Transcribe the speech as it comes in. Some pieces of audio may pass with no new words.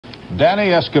Danny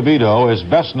Escobedo is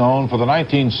best known for the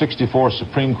 1964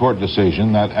 Supreme Court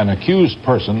decision that an accused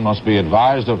person must be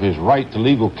advised of his right to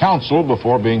legal counsel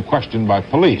before being questioned by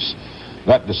police.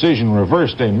 That decision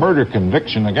reversed a murder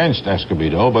conviction against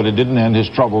Escobedo, but it didn't end his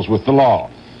troubles with the law.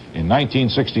 In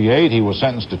 1968, he was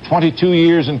sentenced to 22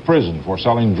 years in prison for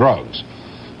selling drugs.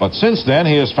 But since then,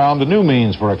 he has found a new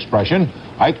means for expression.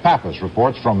 Ike Pappas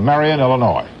reports from Marion,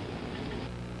 Illinois.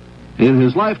 In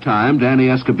his lifetime, Danny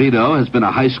Escobedo has been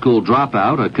a high school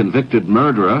dropout, a convicted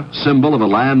murderer, symbol of a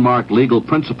landmark legal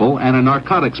principle, and a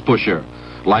narcotics pusher.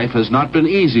 Life has not been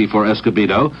easy for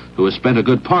Escobedo, who has spent a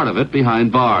good part of it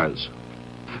behind bars.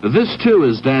 This, too,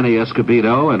 is Danny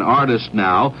Escobedo, an artist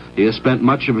now. He has spent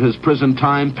much of his prison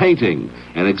time painting.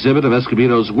 An exhibit of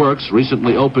Escobedo's works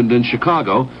recently opened in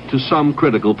Chicago to some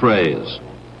critical praise.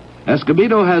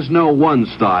 Escobedo has no one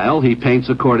style. He paints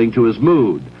according to his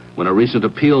mood. When a recent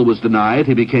appeal was denied,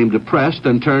 he became depressed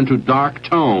and turned to dark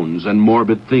tones and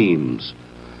morbid themes.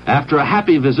 After a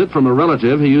happy visit from a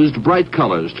relative, he used bright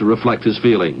colors to reflect his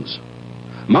feelings.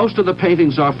 Most of the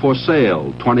paintings are for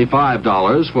sale,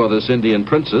 $25 for this Indian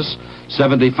princess,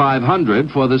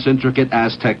 $7,500 for this intricate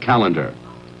Aztec calendar.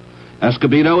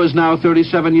 Escobedo is now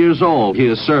 37 years old. He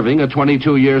is serving a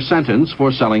 22-year sentence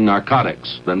for selling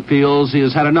narcotics, and feels he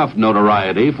has had enough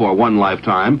notoriety for one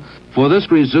lifetime. For this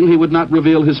reason, he would not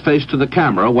reveal his face to the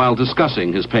camera while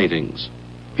discussing his paintings.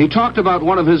 He talked about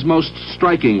one of his most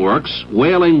striking works,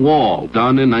 Wailing Wall,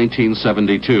 done in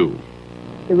 1972.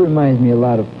 It reminds me a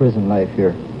lot of prison life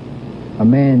here. A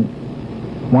man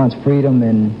wants freedom,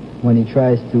 and when he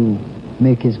tries to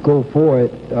make his go for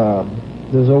it,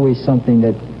 there's always something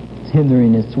that's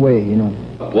hindering its way, you know.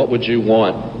 What would you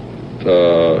want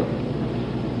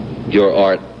your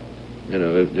art, you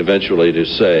know, eventually to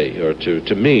say or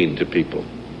to mean to people?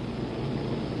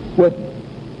 What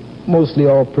mostly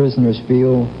all prisoners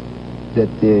feel, that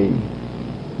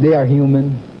they are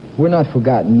human. We're not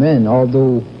forgotten men,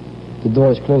 although the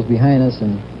door is closed behind us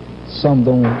and some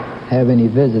don't have any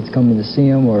visits coming to see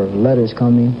them or letters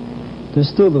coming. There's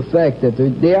still the fact that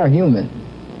they are human,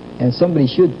 and somebody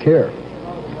should care.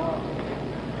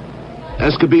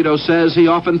 Escobedo says he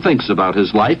often thinks about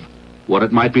his life, what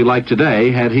it might be like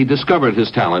today had he discovered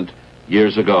his talent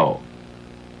years ago.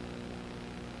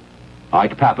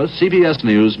 Ike Pappas, CBS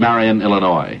News, Marion,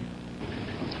 Illinois.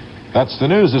 That's the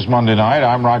news this Monday night.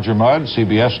 I'm Roger Mudd,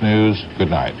 CBS News. Good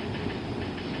night.